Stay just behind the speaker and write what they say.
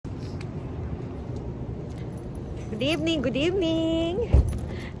Good evening, good evening.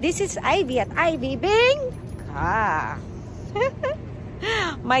 This is Ivy at Ivy Bing.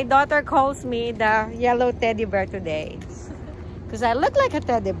 My daughter calls me the yellow teddy bear today because I look like a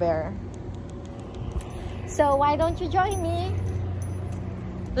teddy bear. So why don't you join me?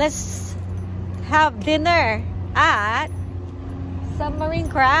 Let's have dinner at Submarine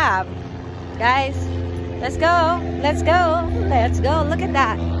Crab. Guys, let's go. Let's go. Let's go. Look at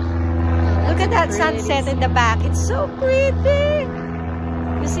that. Look at that sunset in the back. It's so pretty.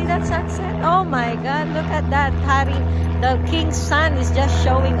 You see that sunset? Oh my God, look at that. The king's sun is just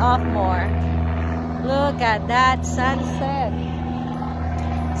showing off more. Look at that sunset.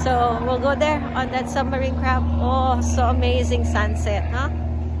 So we'll go there on that Submarine Crab. Oh, so amazing sunset, huh?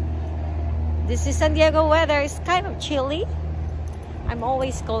 This is San Diego weather. It's kind of chilly. I'm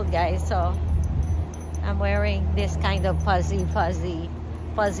always cold, guys, so I'm wearing this kind of fuzzy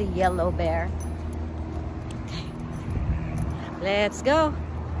yellow bear. Okay. Let's go.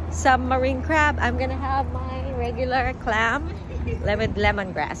 Submarine Crab. I'm gonna have my regular clam with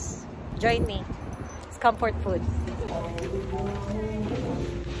lemongrass. Join me. It's comfort food.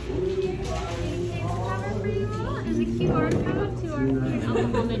 There's a QR code to our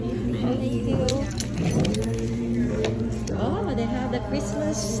alcohol menu. Thank you. Oh, they have the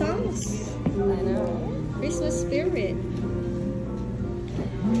Christmas songs. I know. Christmas spirit.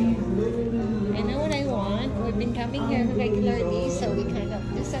 I know what I want. We've been coming here regularly, so we kind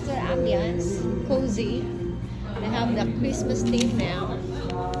of, this is the ambience, cozy. They have the Christmas theme now.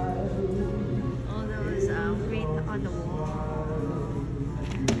 All those wreath on the wall.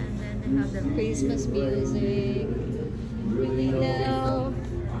 And then they have the Christmas music. Really low.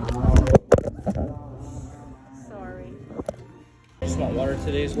 Sorry. Just want water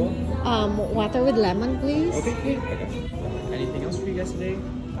today as well? Water with lemon, please. Okay, yeah, I got you. Anything else for you guys today?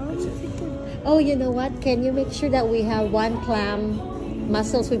 That's it. Oh, you know what? Can you make sure that we have one clam,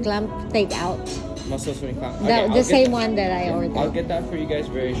 mussels with clam takeout? Mussels with clam. The same one that I ordered. I'll get that for you guys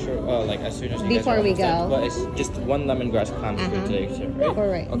very short, like as soon as you Before guys we go. But it's just one lemongrass clam for today, sir, right?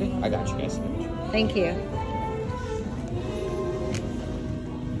 Alright. Okay, I got you guys. Thank you.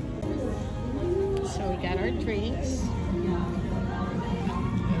 So we got our drinks.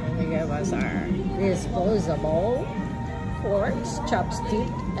 And they give us our disposable forks, chopstick,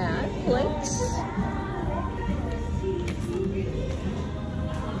 and plates.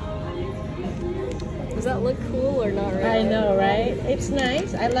 Does that look cool or not really? I know, right? It's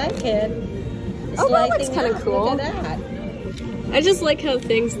nice. I like it. It's Oh, that looks lighting kinda up. cool. Look at that. I just like how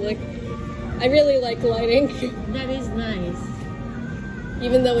things look. I really like lighting, That is nice.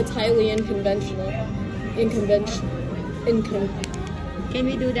 even though it's highly unconventional. Can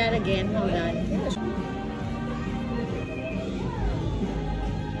we do that again? Hold on.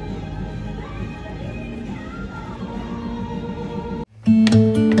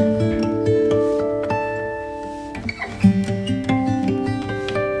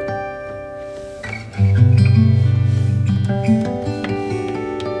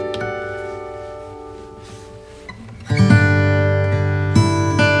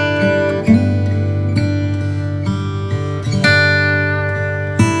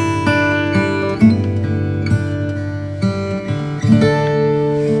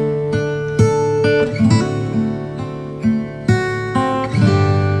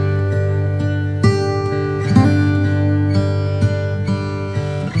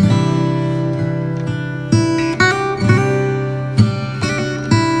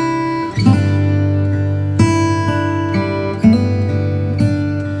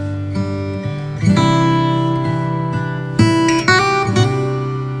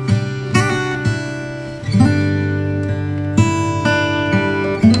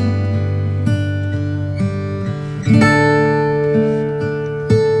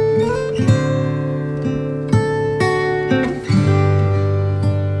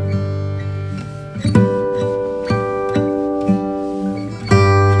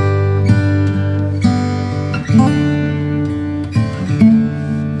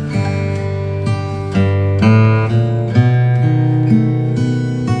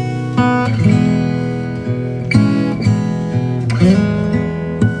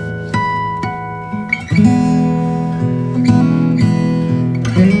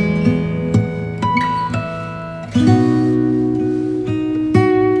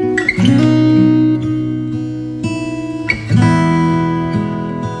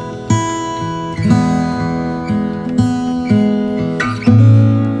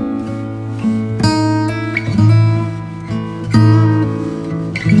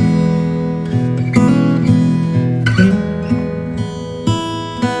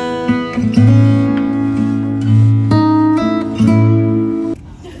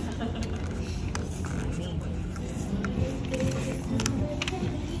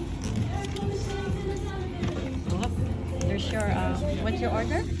 What's your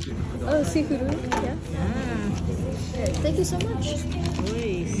order? Oh, seafood. Yeah. Ah, Thank you so much.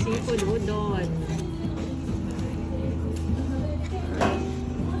 uy, seafood udon.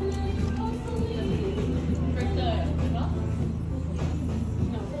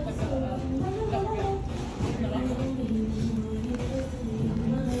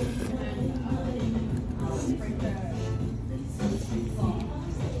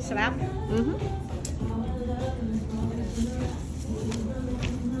 Sarap? Mm-hmm.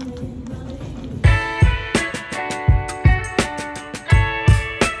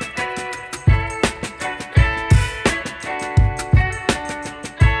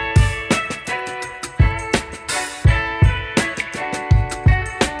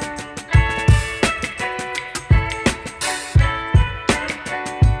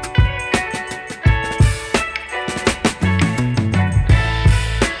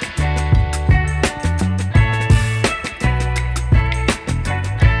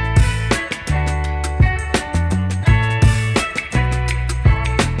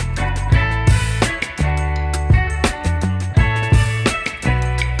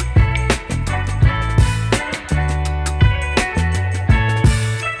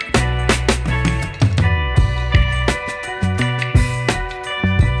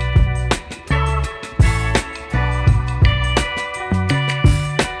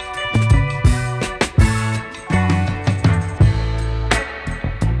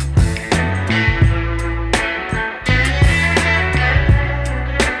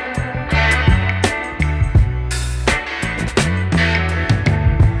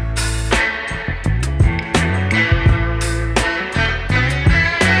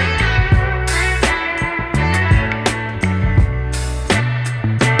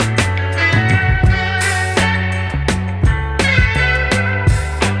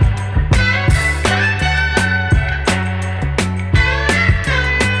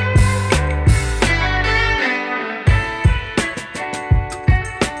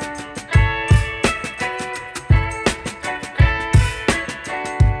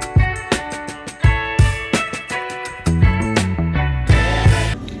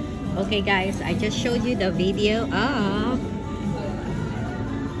 Okay guys, I just showed you the video of,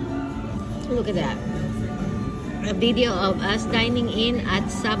 look at that, a video of us dining in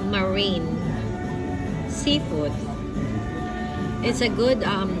at Submarine Seafood. It's a good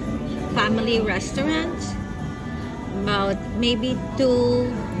family restaurant, about maybe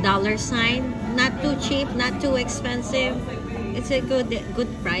 $2 sign, not too cheap, not too expensive. It's a good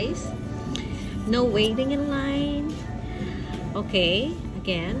price, no waiting in line. Okay,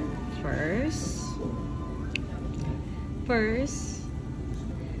 again, first,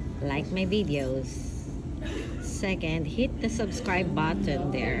 like my videos. Second, hit the subscribe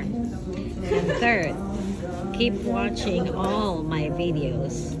button there. And third, keep watching all my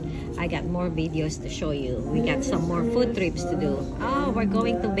videos. I got more videos to show you. We got some more food trips to do. Oh, we're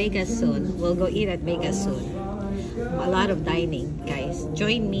going to Vegas soon. We'll go eat at Vegas soon. A lot of dining, guys.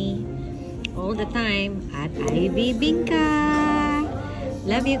 Join me all the time at Ivy Bingka.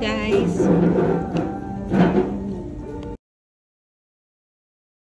 Love you guys.